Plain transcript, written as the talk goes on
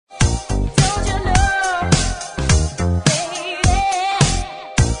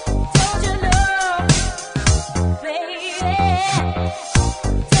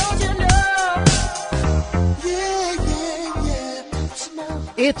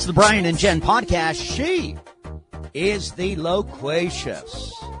It's the Brian and Jen podcast. She is the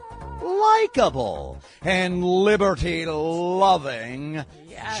loquacious, likable, and liberty-loving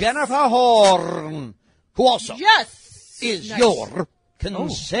Jennifer Horn, who also is your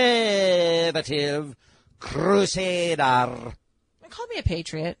conservative crusader. Call me a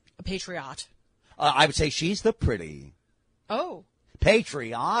patriot, a patriot. I would say she's the pretty,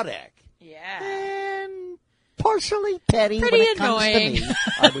 patriotic, and partially petty. Pretty when it annoying. Comes to me.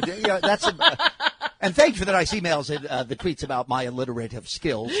 I would, that's and thank you for the nice emails and the tweets about my alliterative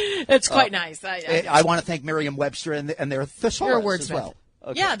skills. It's quite nice. I want to thank Merriam-Webster and their thesaurus as well.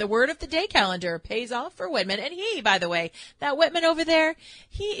 Okay. Yeah, the word of the day calendar pays off for Whitman. And he, by the way, that Whitman over there,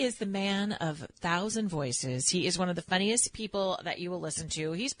 he is the man of 1,000 voices. He is one of the funniest people that you will listen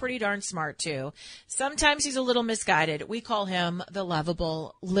to. He's pretty darn smart, too. Sometimes he's a little misguided. We call him the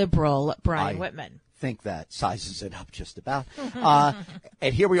lovable, liberal Brian Whitman. Think that sizes it up just about.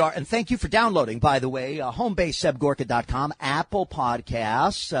 And here we are. And thank you for downloading, by the way, homebasedebgorka.com, Apple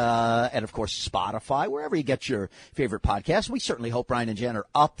Podcasts, and, of course, Spotify, wherever you get your favorite podcasts. We certainly hope Brian and Jen are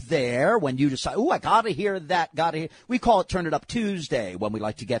up there when you decide, I got to hear that, got to hear. We call it Turn It Up Tuesday when we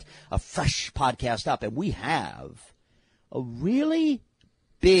like to get a fresh podcast up. And we have a really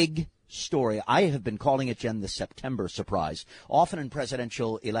big story. I have been calling it, Jen, the September surprise. Often in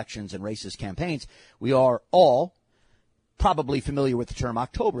presidential elections and races campaigns, we are all probably familiar with the term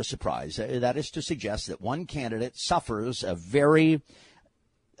October surprise. That is to suggest that one candidate suffers a very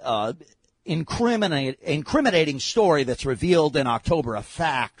incriminating story that's revealed in October, a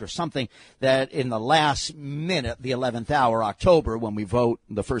fact or something that in the last minute, the 11th hour, October, when we vote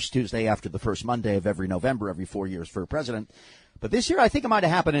the first Tuesday after the first Monday of every November, every 4 years for a president. But this year, I think it might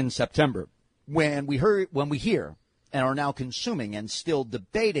have happened in September when we hear and are now consuming and still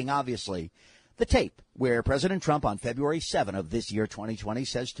debating, obviously, the tape where President Trump on February 7 of this year, 2020,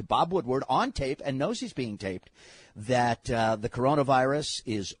 says to Bob Woodward on tape and knows he's being taped that the coronavirus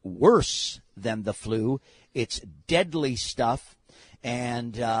is worse than the flu. It's deadly stuff.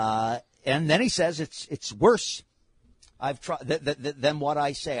 And then he says it's worse. I've tried than what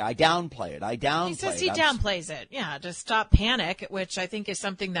I say. I downplay it. He says he downplays it. Yeah, to stop panic, which I think is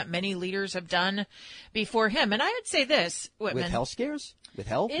something that many leaders have done before him. And I would say this, Whitman. With health scares? With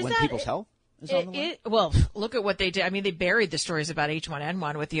health? When people's health is on the line? Well, look at what they did. I mean, they buried the stories about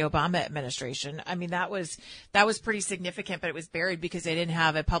H1N1 with the Obama administration. I mean, that was pretty significant, but it was buried because they didn't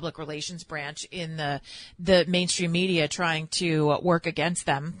have a public relations branch in the mainstream media trying to work against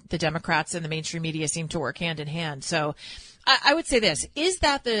them. The Democrats and the mainstream media seem to work hand in hand. So I would say this. Is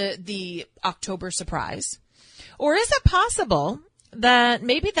that the October surprise? Or is it possible that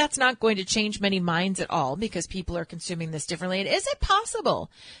maybe that's not going to change many minds at all because people are consuming this differently? And is it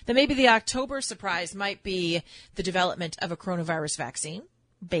possible that maybe the October surprise might be the development of a coronavirus vaccine?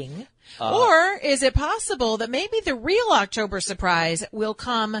 Bing. Or is it possible that maybe the real October surprise will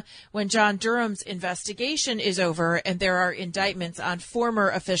come when John Durham's investigation is over and there are indictments on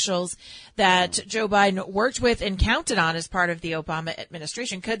former officials that Joe Biden worked with and counted on as part of the Obama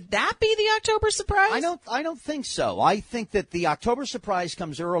administration? Could that be the October surprise? I don't think so. I think that the October surprise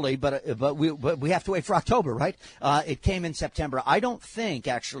comes early, but we have to wait for October, right? It came in September. I don't think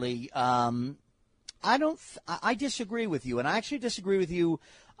actually. I disagree with you, and I actually disagree with you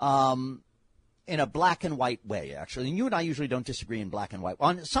in a black and white way, actually. And you and I usually don't disagree in black and white.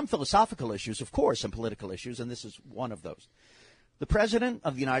 On some philosophical issues, of course, and political issues, and this is one of those. The President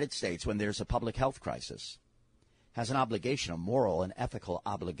of the United States, when there's a public health crisis, has an obligation, a moral and ethical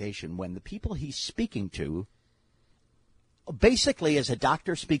obligation, when the people he's speaking to, basically as a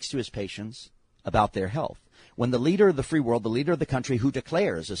doctor speaks to his patients about their health. When the leader of the free world, the leader of the country who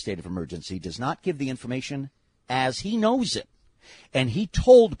declares a state of emergency, does not give the information as he knows it. And he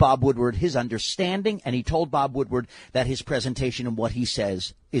told Bob Woodward his understanding, and he told Bob Woodward that his presentation and what he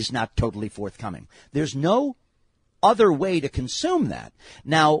says is not totally forthcoming. There's no other way to consume that.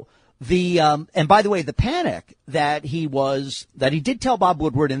 Now, and by the way, the panic that he did tell Bob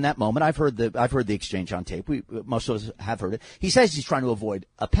Woodward in that moment. I've heard the exchange on tape. Most of us have heard it. He says he's trying to avoid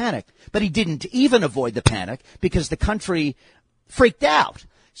a panic, but he didn't even avoid the panic because the country freaked out.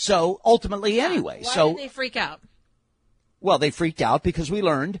 So ultimately, anyway. Why did they freak out? Well, they freaked out because we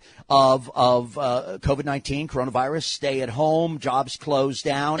learned of COVID-19, coronavirus, stay at home, jobs closed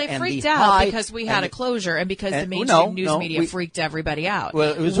down. They freaked out because we had a closure and because the mainstream news media freaked everybody out.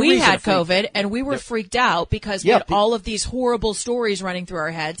 Well, we had COVID and we were freaked out because we had all of these horrible stories running through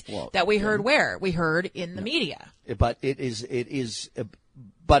our heads that we heard where? We heard in the media. But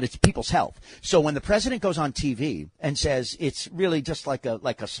but it's people's health. So when the president goes on TV and says it's really just like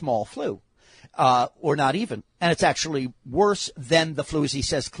a small flu, or not even. And it's actually worse than the flu, as he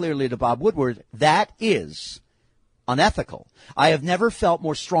says clearly to Bob Woodward. That is unethical. I have never felt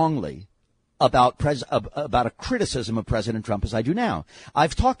more strongly about a criticism of President Trump as I do now.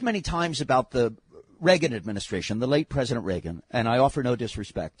 I've talked many times about the Reagan administration, the late President Reagan, and I offer no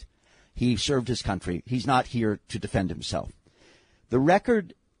disrespect. He served his country. He's not here to defend himself. The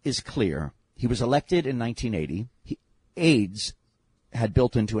record is clear. He was elected in 1980. AIDS had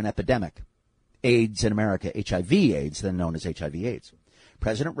built into an epidemic. AIDS in America, HIV/AIDS, then known as HIV/AIDS.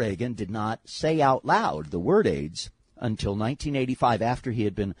 President Reagan did not say out loud the word AIDS until 1985, after he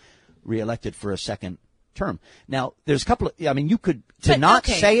had been reelected for a second term. Now, there's a couple of, you could, to not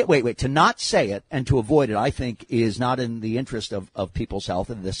say it and to avoid it, I think, is not in the interest of people's health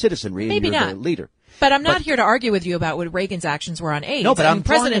and the citizenry. Maybe and you're not. The leader. But I'm not here to argue with you about what Reagan's actions were on AIDS. No, but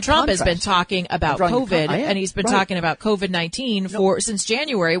President Trump has been talking about COVID, and he's been talking about COVID-19 since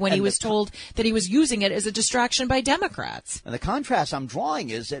January, when he was told that he was using it as a distraction by Democrats. And the contrast I'm drawing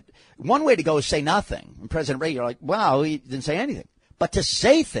is that one way to go is say nothing. And President Reagan, you're like, wow, he didn't say anything. But to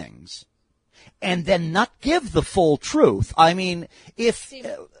say things and then not give the full truth. I mean,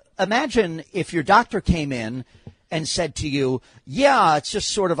 imagine if your doctor came in and said to you, yeah, it's just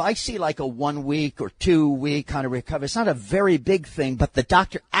sort of, I see like a 1 week or 2 week kind of recovery. It's not a very big thing, but the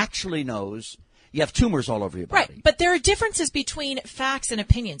doctor actually knows you have tumors all over your body. Right, but there are differences between facts and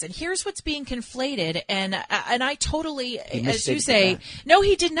opinions, and here's what's being conflated, and I totally, as you say, no,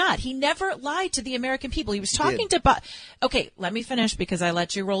 he did not. He never lied to the American people. He was talking to Bob. Okay, let me finish because I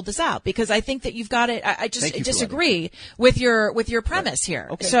let you roll this out, because I think that you've got it. I just disagree with your premise here.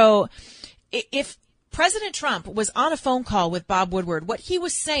 Okay. So if President Trump was on a phone call with Bob Woodward, what he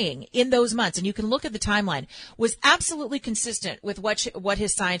was saying in those months, and you can look at the timeline, was absolutely consistent with what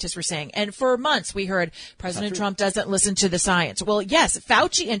his scientists were saying. And for months we heard President Trump doesn't listen to the science. Well, yes,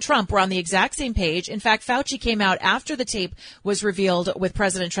 Fauci and Trump were on the exact same page. In fact, Fauci came out after the tape was revealed with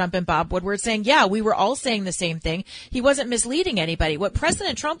President Trump and Bob Woodward saying, yeah, we were all saying the same thing. He wasn't misleading anybody. What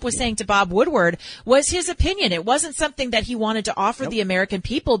President Trump was saying to Bob Woodward was his opinion. It wasn't something that he wanted to offer the American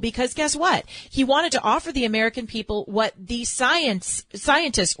people, because guess what? He wanted to offer the American people what the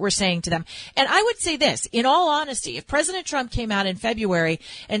scientists were saying to them. And I would say this, in all honesty, if President Trump came out in February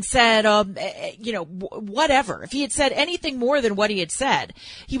and said, whatever, if he had said anything more than what he had said,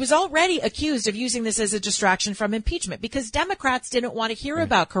 he was already accused of using this as a distraction from impeachment, because Democrats didn't want to hear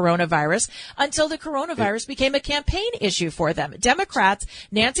about coronavirus until the coronavirus became a campaign issue for them. Democrats,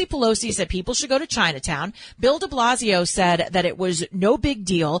 Nancy Pelosi said people should go to Chinatown. Bill de Blasio said that it was no big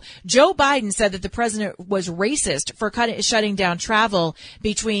deal. Joe Biden said that the president was racist for shutting down travel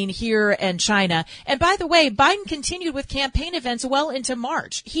between here and China. And by the way, Biden continued with campaign events well into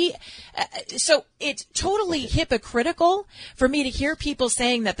March. So it's totally hypocritical for me to hear people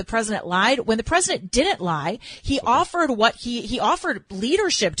saying that the president lied when the president didn't lie. He offered he offered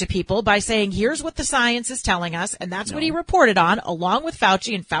leadership to people by saying, here's what the science is telling us. And that's what he reported on, along with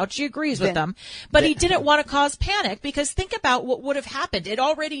Fauci, and Fauci agrees with them. But he didn't want to cause panic, because think about what would have happened. It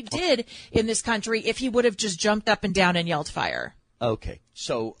already did in this country if he would have just jumped up and down and yelled fire. Okay.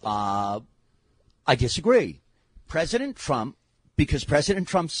 So I disagree. President Trump, because President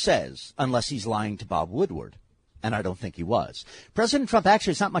Trump says, unless he's lying to Bob Woodward, and I don't think he was. President Trump, actually,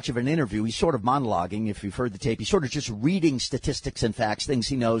 it's not much of an interview. He's sort of monologuing, if you've heard the tape. He's sort of just reading statistics and facts, things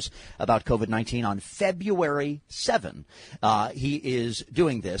he knows about COVID-19. On February 7, he is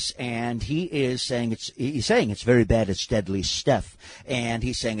doing this, and he's saying it's very bad, it's deadly stuff. And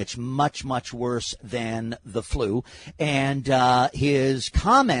he's saying it's much, much worse than the flu. And his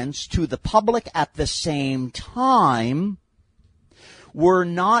comments to the public at the same time were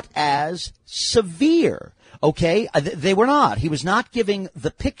not as severe. Okay, they were not. He was not giving the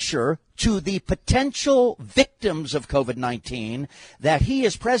picture to the potential victims of COVID-19 that he,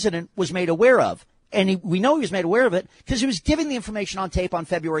 as president, was made aware of. And we know he was made aware of it because he was giving the information on tape on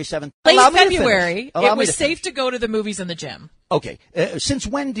February 7th. Late February, it was safe to go to the movies and the gym. Okay. Since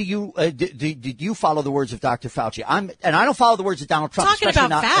when do you did you follow the words of Dr. Fauci? And I don't follow the words of Donald Trump. Talking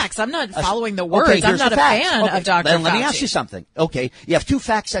about facts. I'm not following the words. Okay, I'm not a fan of Dr. Fauci. Let me ask you something. Okay. You have two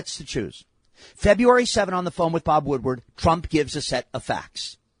fact sets to choose. February 7 on the phone with Bob Woodward, Trump gives a set of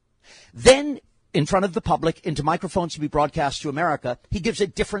facts. Then, in front of the public, into microphones to be broadcast to America, he gives a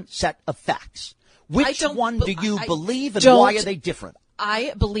different set of facts. Which one do you believe, and why are they different?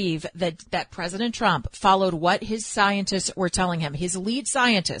 I believe that President Trump followed what his scientists were telling him. His lead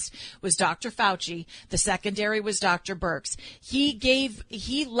scientist was Dr. Fauci. The secondary was Dr. Birx.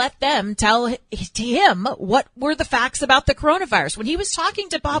 He let them tell to him what were the facts about the coronavirus. When he was talking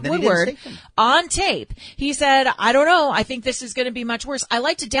to Bob Woodward on tape, he said, I don't know. I think this is going to be much worse. I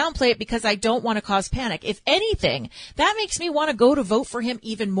like to downplay it because I don't want to cause panic. If anything, that makes me want to go to vote for him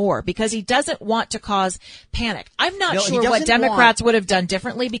even more because he doesn't want to cause panic. I'm not sure what Democrats would have done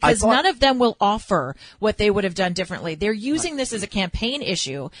differently because none of them will offer what they would have done differently. They're using this as a campaign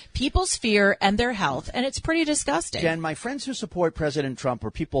issue, people's fear and their health, and it's pretty disgusting. Jen, my friends who support President Trump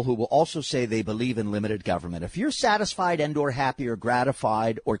are people who will also say they believe in limited government. If you're satisfied and or happy or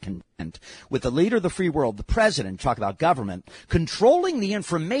gratified or content with the leader of the free world, the president, talk about government, controlling the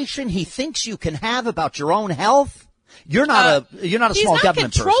information he thinks you can have about your own health, you're not a small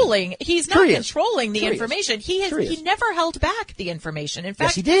government person. He's not controlling the information. He never held back the information. In fact,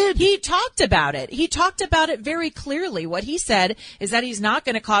 yes, he did. He talked about it. He talked about it very clearly. What he said is that he's not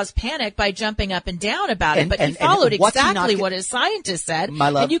going to cause panic by jumping up and down about it. But he followed exactly what his scientists said.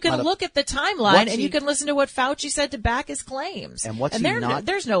 And you can look at the timeline and you can listen to what Fauci said to back his claims.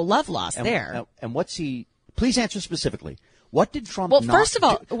 There's no love lost there. And what's he? Please answer specifically. What did Trump? Well, first of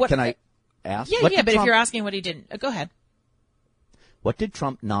all, can I ask? Yeah, but if you're asking what he didn't, go ahead. What did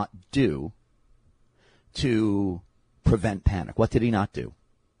Trump not do to prevent panic? What did he not do?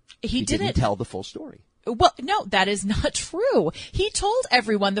 He didn't tell the full story. Well, no, that is not true. He told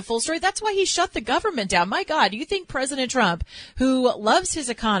everyone the full story. That's why he shut the government down. My God, you think President Trump, who loves his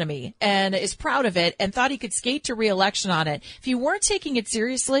economy and is proud of it and thought he could skate to re-election on it, if he weren't taking it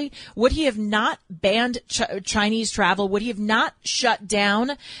seriously, would he have not banned Chinese travel? Would he have not shut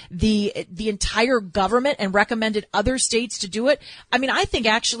down the entire government and recommended other states to do it? I mean, I think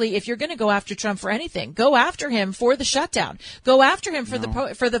actually, if you're going to go after Trump for anything, go after him for the shutdown. Go after him for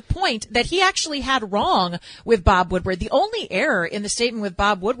the point that he actually had wrong with Bob Woodward. The only error in the statement with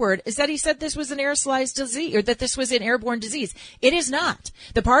Bob Woodward is that he said this was an aerosolized disease, or that this was an airborne disease. It is not.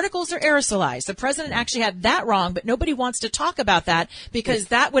 The particles are aerosolized. The president actually had that wrong, but nobody wants to talk about that because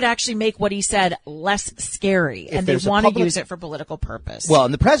that would actually make what he said less scary, and they want to use it for political purpose. Well,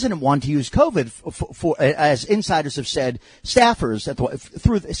 and the president wanted to use COVID for as insiders have said, staffers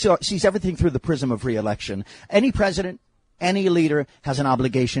sees everything through the prism of re-election. Any president, any leader has an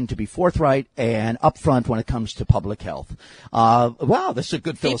obligation to be forthright and upfront when it comes to public health. Wow, this is a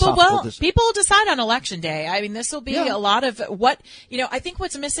good philosophical discussion. People will decide on Election Day. I mean, this will be a lot of what, I think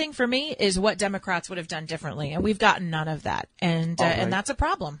what's missing for me is what Democrats would have done differently, and we've gotten none of that, and that's a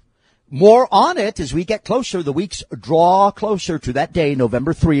problem. More on it as we get closer. The weeks draw closer to that day,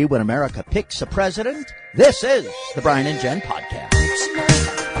 November 3, when America picks a president. This is the Brian and Jen Podcast.